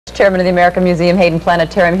chairman of the American Museum Hayden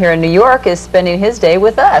Planetarium here in New York, is spending his day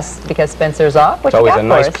with us because Spencer's off. What it's always a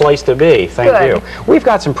nice place to be. Thank you. We've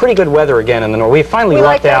got some pretty good weather again in the north. We finally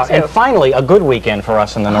lucked out, and finally a good weekend for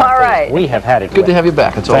us in the north. All right. We have had it good to have you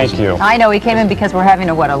back. It's Thank you. I know we came in because we're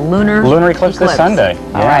having a lunar eclipse this Sunday.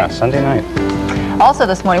 Yeah, Sunday night. Also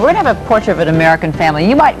this morning, we're going to have a portrait of an American family.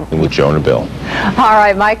 You might... With Joan and Bill. All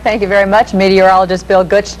right, Mike, thank you very much. Meteorologist Bill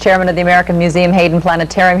Gutsch, chairman of the American Museum Hayden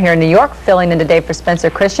Planetarium here in New York, filling in today for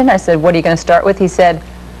Spencer Christian. I said, what are you going to start with? He said,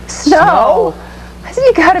 snow. I said,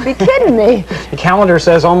 you got to be kidding me. The calendar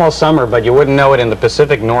says almost summer, but you wouldn't know it in the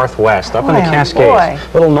Pacific Northwest, up in the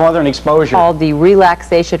Cascades. Little northern exposure. Called the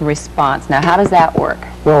relaxation response. Now, how does that work?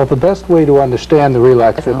 Well, the best way to understand the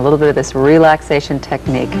relaxation... A little bit of this relaxation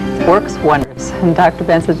technique. Works wonders. And Dr.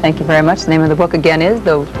 Benson, thank you very much. The name of the book again is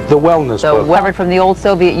The Wellness Book. Covered from the old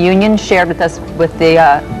Soviet Union, shared with us with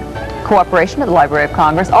the cooperation of the Library of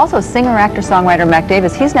Congress. Also, singer, actor, songwriter Mac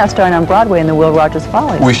Davis. He's now starring on Broadway in the Will Rogers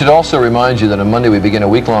Follies. We should also remind you that on Monday we begin a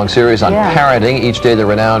week-long series on parenting. Each day the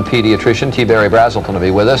renowned pediatrician T. Barry Brazelton will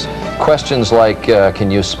be with us. Questions like,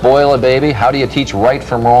 can you spoil a baby? How do you teach right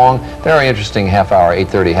from wrong? Very interesting half hour,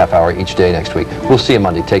 8:30, half hour each day next week. We'll see you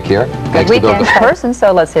Monday. Take care. Good weekend person,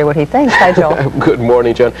 so let's hear what he thinks. Hi, Joel. Good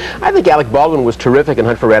morning, Joan. I think Alec Baldwin was terrific in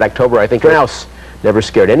Hunt for Red October. I think Mouse never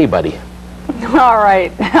scared anybody. All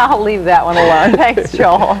right, I'll leave that one alone. Thanks,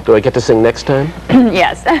 Joel. Do I get to sing next time?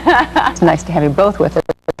 Yes. It's nice to have you both with us.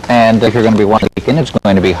 And if you're going to be one weekend, it's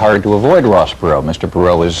going to be hard to avoid Ross Perot. Mr.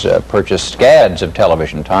 Perot has purchased scads of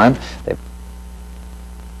television time.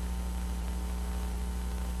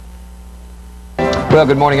 Well,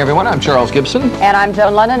 good morning, everyone. I'm Charles Gibson. And I'm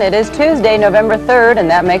Joan Lunden. It is Tuesday, November 3rd, and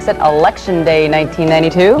that makes it Election Day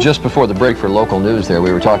 1992. Just before the break for local news there,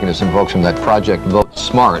 we were talking to some folks from that Project Vote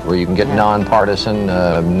Smart, where you can get nonpartisan,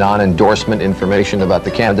 non-endorsement information about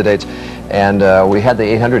the candidates. And we had the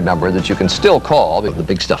 800 number that you can still call, the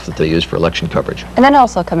big stuff that they use for election coverage. And then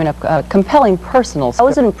also coming up, compelling personals. I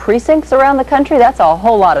was in precincts around the country. That's a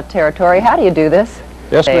whole lot of territory. How do you do this?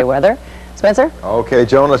 Yes, ma'am. Weather. Spencer? Okay,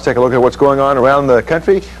 Joan, let's take a look at what's going on around the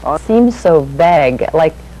country. Seems so vague.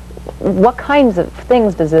 Like, what kinds of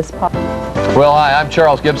things does this pop? Well, hi, I'm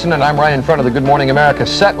Charles Gibson, and I'm right in front of the Good Morning America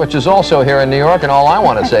set, which is also here in New York, and all I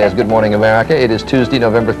want to say is Good Morning America. It is Tuesday,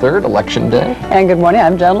 November 3rd, Election Day. And good morning,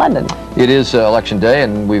 I'm Joan Lunden. It is Election Day,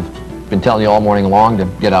 and we've been telling you all morning long to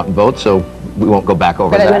get out and vote, so we won't go back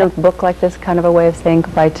over that. But in a book like this, kind of a way of saying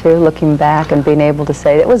goodbye too, looking back and being able to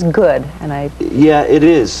say it was good, and I... Yeah, it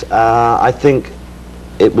is. I think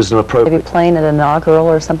it was an appropriate... Maybe playing an inaugural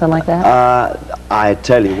or something like that? I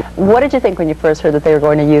tell you. What did you think when you first heard that they were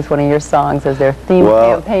going to use one of your songs as their theme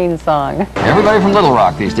campaign song? Everybody from Little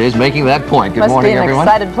Rock these days making that point. Good morning, everyone.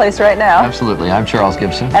 Must be an excited place right now. Absolutely. I'm Charles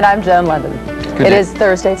Gibson. And I'm Joan Lunden. It is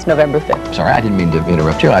Thursday. It's November 5th. Sorry, I didn't mean to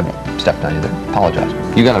interrupt you. I stepped on you there.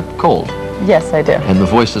 Apologize. You got a cold. Yes, I do. And the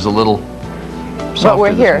voice is a little softer. But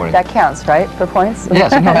we're here. That counts, right, for points?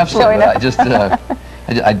 Yes, no, absolutely. I just,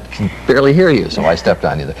 I can barely hear you, so I stepped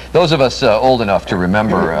on you there. Those of us old enough to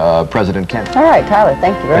remember President Kennedy. All right, Tyler,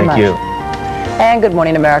 thank you very much. Thank you. And Good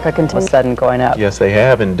Morning America continues sudden going up. Yes, they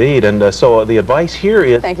have indeed. And so the advice here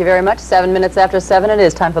is... Thank you very much. 7 minutes after 7, it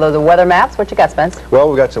is time for the weather maps. What you got, Spence? Well,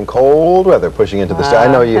 we've got some cold weather pushing into the sky.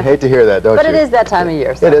 I know you hate to hear that, don't you? But it is that time of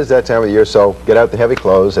year. So. It is that time of year, so get out the heavy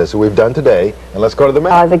clothes, as we've done today, and let's go to the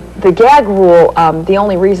map. The gag rule, the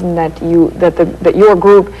only reason that your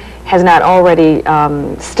group has not already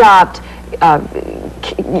stopped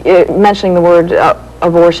mentioning the word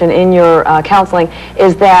abortion in your counseling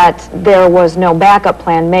is that there was no backup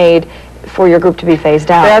plan made for your group to be phased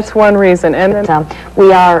out. That's one reason. And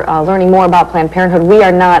we are learning more about Planned Parenthood. We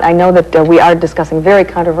are not, I know that we are discussing very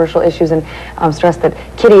controversial issues, and stress that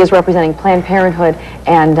Kitty is representing Planned Parenthood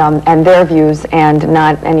and their views and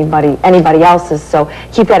not anybody else's. So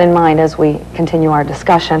keep that in mind as we continue our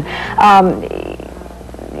discussion.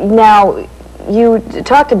 Now, you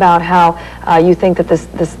talked about how you think that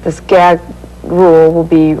this gag rule will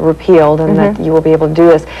be repealed and that you will be able to do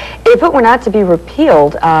this. If it were not to be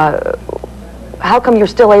repealed, how come you're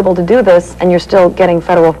still able to do this and you're still getting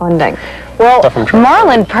federal funding? Well,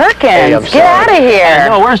 Marlon Perkins, get out of here.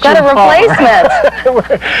 No, where's got a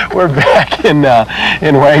replacement. We're back in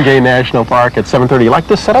Wangay National Park at 7:30. You like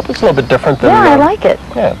this setup? It's a little bit different than... Yeah, I like it.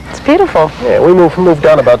 Yeah. It's beautiful. Yeah, we moved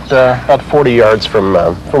down about 40 yards from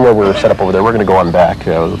where we were set up over there. We're going to go on back,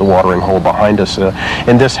 the watering hole behind us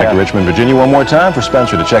in this Back to Richmond, Virginia one more time for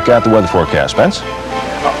Spencer to check out the weather forecast. Spence?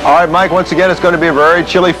 All right, Mike, once again, it's going to be a very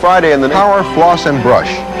chilly Friday in the power, floss, and brush.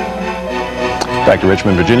 Back to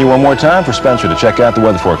Richmond, Virginia one more time for Spencer to check out the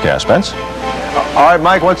weather forecast. Spence? All right,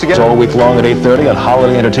 Mike, once again. It's all week long at 8:30 on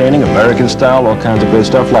Holiday Entertaining, American style, all kinds of good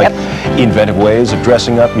stuff like inventive ways of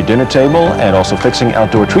dressing up your dinner table and also fixing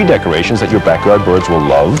outdoor tree decorations that your backyard birds will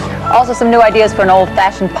love. Also some new ideas for an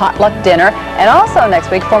old-fashioned potluck dinner. And also next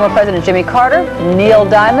week, former President Jimmy Carter, Neil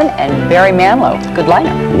Diamond, and Barry Manilow. Good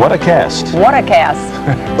lineup. What a cast. What a cast.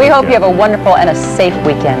 We hope you have a wonderful and a safe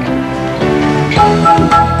weekend.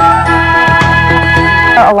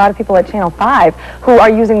 A lot of people at Channel 5 who are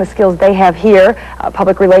using the skills they have here,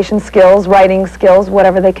 public relations skills, writing skills,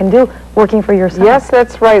 whatever they can do, working for yourself. Yes,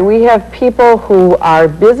 that's right. We have people who are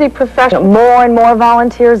busy professionals. More and more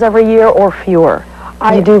volunteers every year or fewer?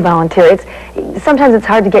 You do volunteer. Sometimes it's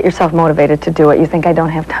hard to get yourself motivated to do it. You think, I don't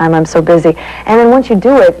have time, I'm so busy. And then once you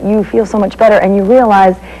do it, you feel so much better and you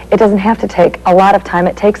realize it doesn't have to take a lot of time.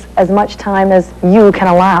 It takes as much time as you can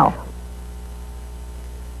allow.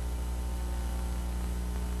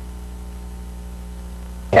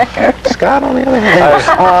 Scott, on the other hand.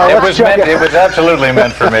 It was absolutely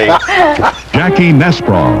meant for me. Jackie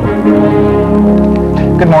Nesbrough.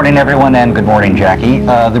 Good morning, everyone, and good morning, Jackie.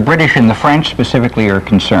 The British and the French specifically are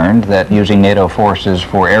concerned that using NATO forces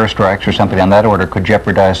for airstrikes or something on that order could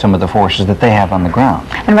jeopardize some of the forces that they have on the ground.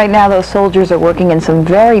 And right now those soldiers are working in some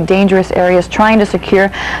very dangerous areas trying to secure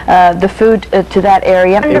the food to that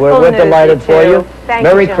area. We're delighted for you.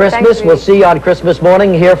 Merry Christmas. We'll see you on Christmas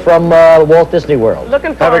morning here from Walt Disney World.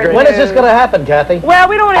 Looking forward to it. When is this going to happen, Kathy? Well,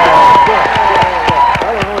 we don't want to...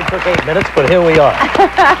 Well, it only took 8 minutes, but here we are.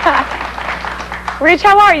 Rich,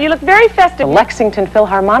 how are you? You look very festive. The Lexington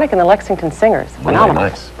Philharmonic and the Lexington Singers. Phenomenal. Really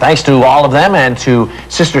nice. Thanks to all of them and to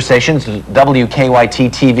sister stations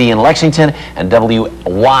WKYT-TV in Lexington and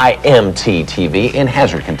WYMT-TV in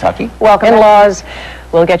Hazard, Kentucky. Welcome, in-laws.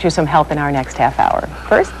 We'll get you some help in our next half hour.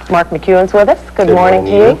 First, Mark McEwen's with us. Good morning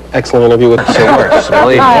to you. Excellent interview with It works.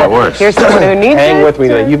 Believe me, it works. Here's someone who needs Hang with me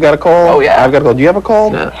there. You've got a cold? Oh, yeah. I've got a cold. Do you have a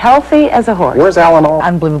cold? No. Healthy as a horse. Where's Alan All?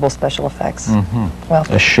 Unbelievable special effects. Well,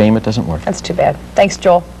 A shame it doesn't work. that's too bad. Thanks,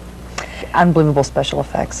 Joel. Unbelievable special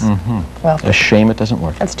effects. Well, A shame it doesn't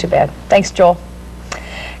work. that's too bad. Thanks, Joel.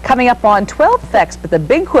 Coming up on 12 Effects, but the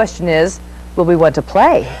big question is, will we want to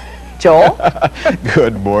play? Joel?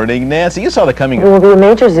 Good morning, Nancy. You saw the coming. It will be a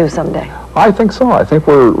major zoo someday. I think so. I think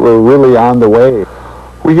we're really on the way.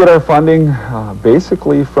 We get our funding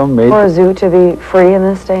basically from For a major... zoo to be free in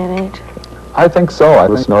this day and age? I think so. I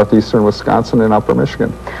was northeastern Wisconsin and upper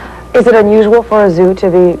Michigan. Is it unusual for a zoo to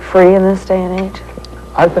be free in this day and age?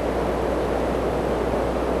 I think...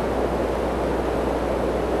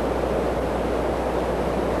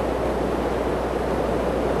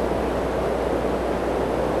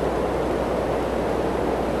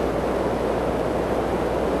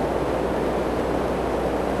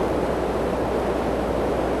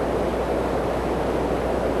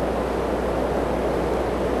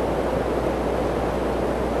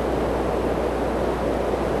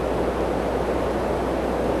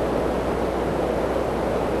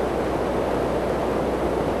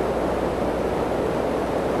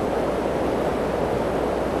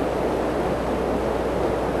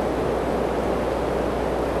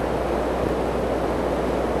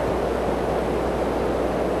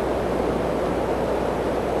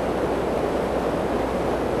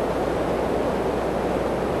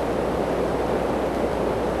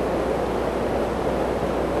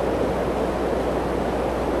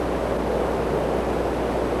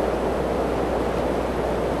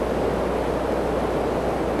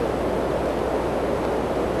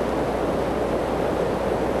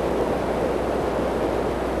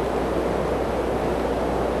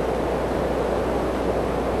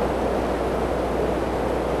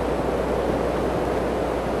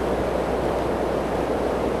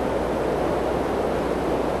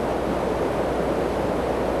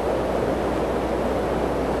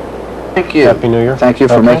 Thank you. Happy New Year. Thank you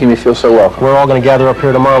for making me feel so welcome. We're all going to gather up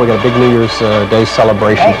here tomorrow. We got a big New Year's Day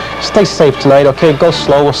celebration. Stay safe tonight, okay? Go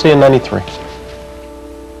slow. We'll see you in 93.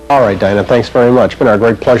 All right, Dinah, thanks very much. It's been our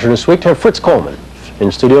great pleasure this week to have Fritz Coleman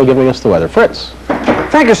in studio giving us the weather. Fritz.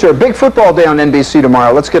 Thank you, sir. Big football day on NBC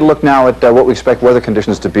tomorrow. Let's get a look now at what we expect weather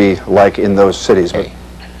conditions to be like in those cities.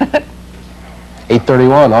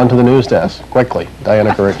 8:31, on to the news desk. Quickly, Diana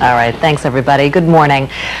Couric. All right, thanks everybody. Good morning.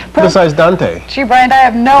 Besides Dante. Gee, Brian, I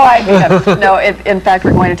have no idea. No, in fact,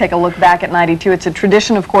 we're going to take a look back at 92. It's a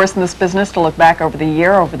tradition, of course, in this business to look back over the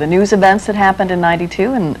year, over the news events that happened in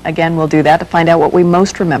 92, and again, we'll do that to find out what we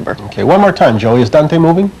most remember. Okay, one more time, Joey. Is Dante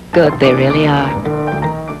moving? Good, they really are.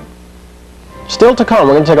 Still to come,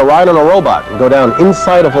 we're going to take a ride on a robot and go down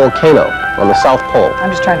inside a volcano on the South Pole. I'm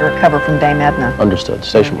just trying to recover from Dame Edna. Understood.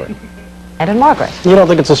 Station break. And Margaret. You don't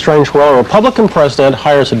think it's a strange world? A Republican president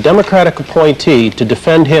hires a Democratic appointee to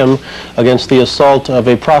defend him against the assault of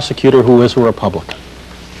a prosecutor who is a Republican.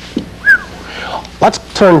 Let's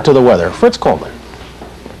turn to the weather. Fritz Coleman.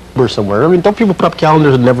 We're somewhere. I mean, don't people put up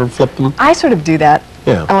calendars and never flip them? I sort of do that.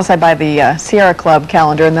 Yeah. Unless I buy the Sierra Club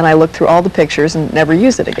calendar and then I look through all the pictures and never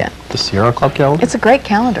use it again. The Sierra Club calendar? It's a great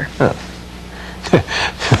calendar. Yeah.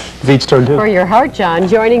 Veets turn 2. For your heart, John,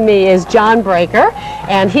 joining me is John Breaker,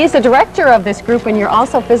 and he's the director of this group, and you're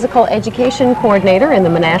also physical education coordinator in the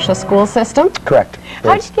Menasha school system. Correct.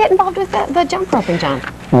 How did you get involved with the jump roping, John?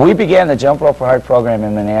 We began the Jump Rope for Heart program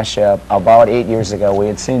in Menasha about 8 years ago. We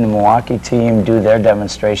had seen the Milwaukee team do their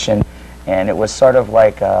demonstration, and it was sort of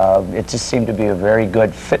like, it just seemed to be a very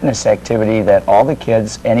good fitness activity that all the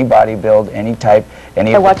kids, any body build, any type,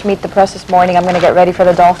 any... I watched Meet the Press this morning. I'm going to get ready for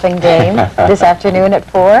the Dolphin game this afternoon at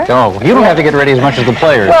 4. Oh, you don't have to get ready as much as the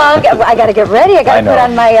players. Well, I got to get ready. I got to put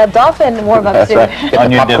on my Dolphin warm-up suit. Get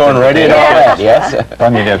the popcorn ready and all that, yes?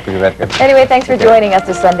 Anyway, thanks for joining us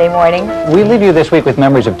this Sunday morning. We leave you this week with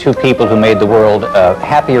memories of two people who made the world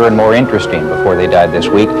happier and more interesting before they died this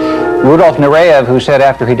week. Rudolf Nureyev, who said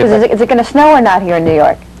after he Is it going to snow or not here in New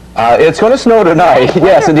York? It's going to snow tonight.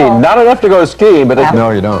 Yes, indeed. Not enough to go skiing, but no,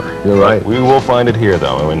 you don't. You're right. We will find it here,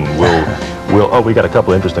 though, and we got a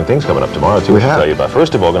couple of interesting things coming up tomorrow, too, to tell you about.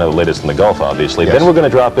 First of all, we're going to have the latest in the Gulf, obviously. Yes. Then we're going to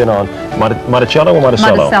drop in on Monticello or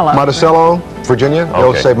Monticello? Monticello, Virginia. Okay.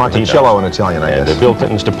 They'll say Monticello in Italian, I guess. And Bill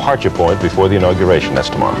Clinton's departure point before the inauguration. That's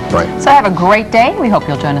tomorrow. Right. So have a great day. We hope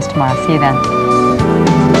you'll join us tomorrow. See you then.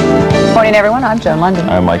 Good morning, everyone. I'm Joan Lunden.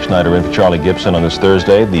 I'm Mike Snyder in for Charlie Gibson on this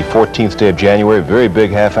Thursday, the 14th day of January. Very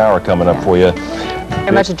big half hour coming up for you.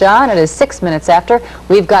 Very much, John. It is 6 minutes after.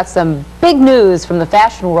 We've got some big news from the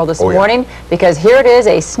fashion world this morning, because here it is,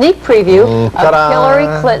 a sneak preview of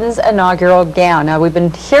Hillary Clinton's inaugural gown. Now, we've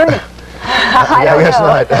been hearing it. I don't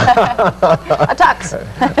know. A tux.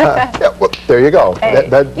 Well, there you go. Hey,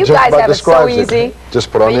 that you just guys about have it so describes easy. It.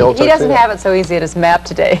 Just put on the old He doesn't tuxedo. have it so easy at his map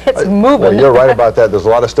today. It's moving. Well, you're right about that. There's a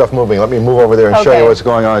lot of stuff moving. Let me move over there and show you what's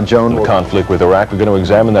going on, Joan. The conflict with Iraq. We're going to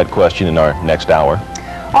examine that question in our next hour.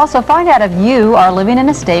 Also, find out if you are living in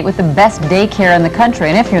a state with the best daycare in the country.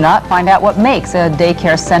 And if you're not, find out what makes a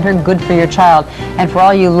daycare center good for your child. And for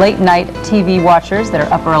all you late-night TV watchers that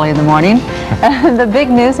are up early in the morning, the big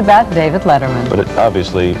news about David Letterman. But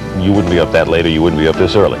obviously, you wouldn't be up that late or you wouldn't be up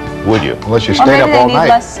this early, would you? Unless you stayed up all night. Maybe they need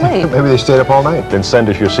less sleep. Maybe they stayed up all night. Then send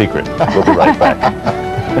us your secret. We'll be right back.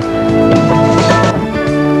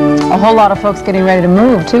 A whole lot of folks getting ready to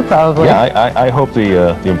move, too, probably. Yeah, I hope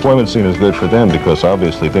the employment scene is good for them, because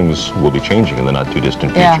obviously things will be changing in the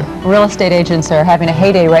not-too-distant future. Yeah, real estate agents are having a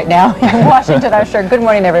heyday right now in Washington, I'm sure. Good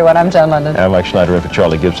morning, everyone. I'm Joan Lunden. I'm Mike Schneider in for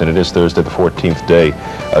Charlie Gibson. It is Thursday, the 14th day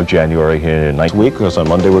of January here next week, because on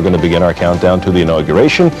Monday we're going to begin our countdown to the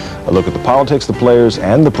inauguration, a look at the politics, the players,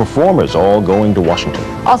 and the performers all going to Washington.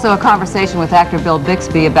 Also, a conversation with actor Bill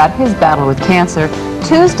Bixby about his battle with cancer.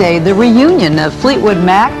 Tuesday, the reunion of Fleetwood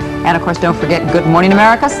Mac. And, of course, don't forget Good Morning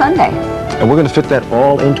America Sunday. And we're going to fit that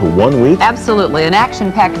all into 1 week? Absolutely. An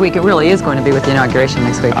action-packed week it really is going to be with the inauguration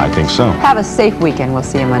next week. I think so. Have a safe weekend. We'll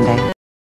see you Monday.